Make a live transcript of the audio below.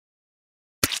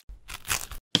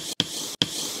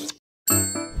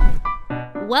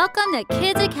Welcome to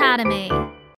Kids Academy.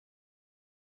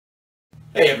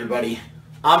 Hey everybody,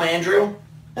 I'm Andrew,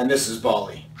 and this is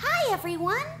Bolly. Hi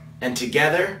everyone. And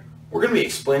together, we're going to be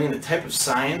explaining the type of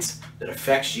science that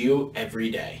affects you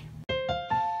every day.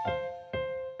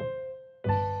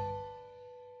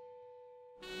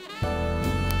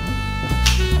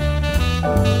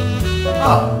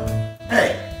 Oh,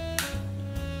 hey.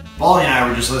 Bolly and I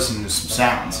were just listening to some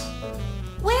sounds.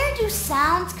 Where do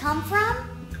sounds come from?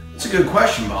 That's a good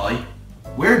question, Bolly.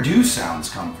 Where do sounds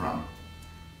come from?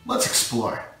 Let's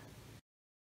explore.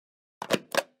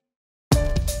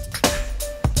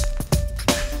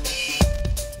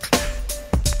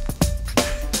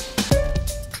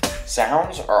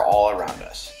 Sounds are all around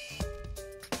us,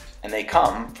 and they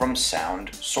come from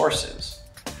sound sources.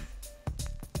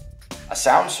 A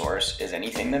sound source is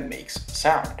anything that makes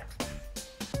sound.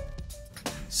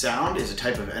 Sound is a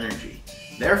type of energy.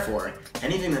 Therefore,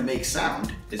 anything that makes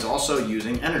sound is also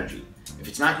using energy. If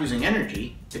it's not using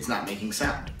energy, it's not making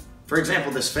sound. For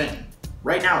example, this fan.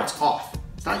 Right now it's off.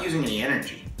 It's not using any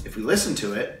energy. If we listen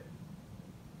to it,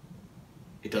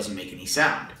 it doesn't make any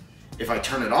sound. If I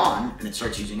turn it on and it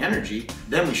starts using energy,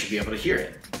 then we should be able to hear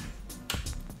it.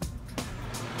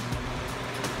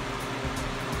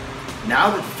 Now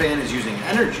that the fan is using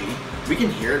energy, we can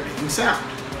hear it making sound.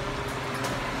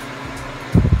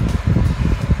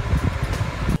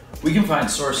 We can find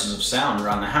sources of sound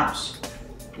around the house,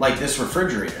 like this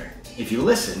refrigerator. If you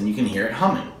listen, you can hear it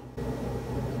humming.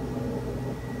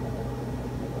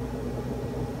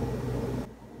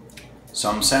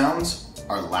 Some sounds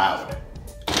are loud.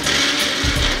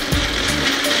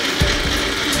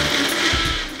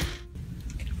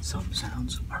 Some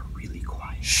sounds are really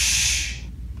quiet. Shh.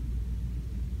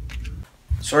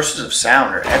 Sources of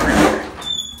sound are everywhere.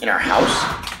 In our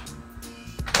house,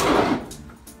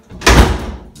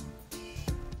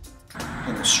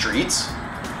 in the streets,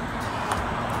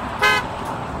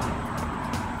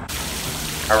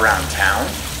 around town,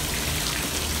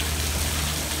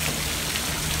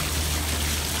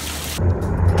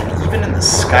 and even in the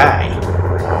sky.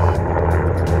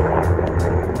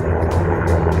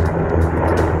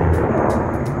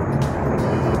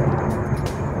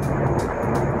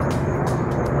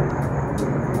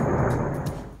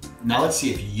 Now let's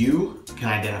see if you can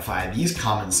identify these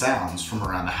common sounds from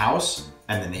around the house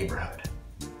and the neighborhood.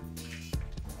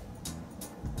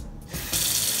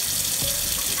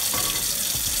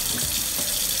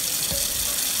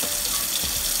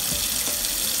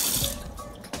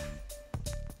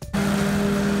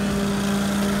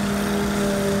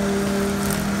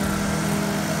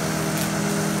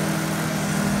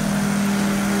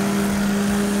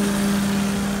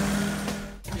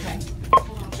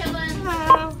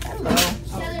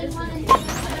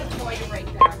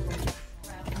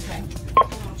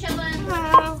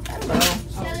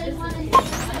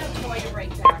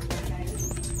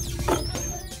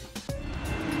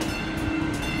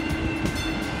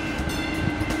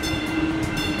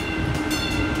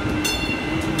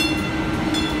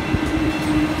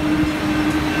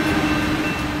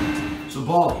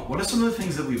 Bolly, what are some of the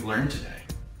things that we've learned today?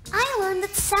 I learned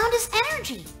that sound is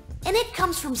energy, and it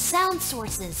comes from sound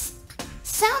sources.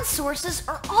 Sound sources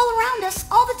are all around us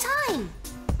all the time.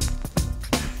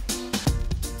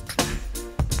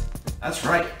 That's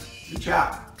right. Good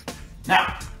job.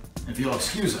 Now, if you'll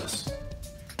excuse us,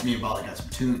 me and Bolly got some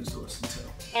tunes to listen to.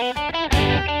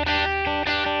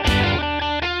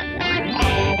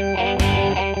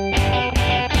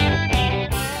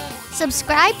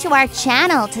 Subscribe to our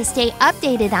channel to stay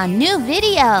updated on new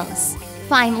videos.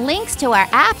 Find links to our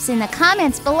apps in the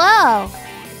comments below.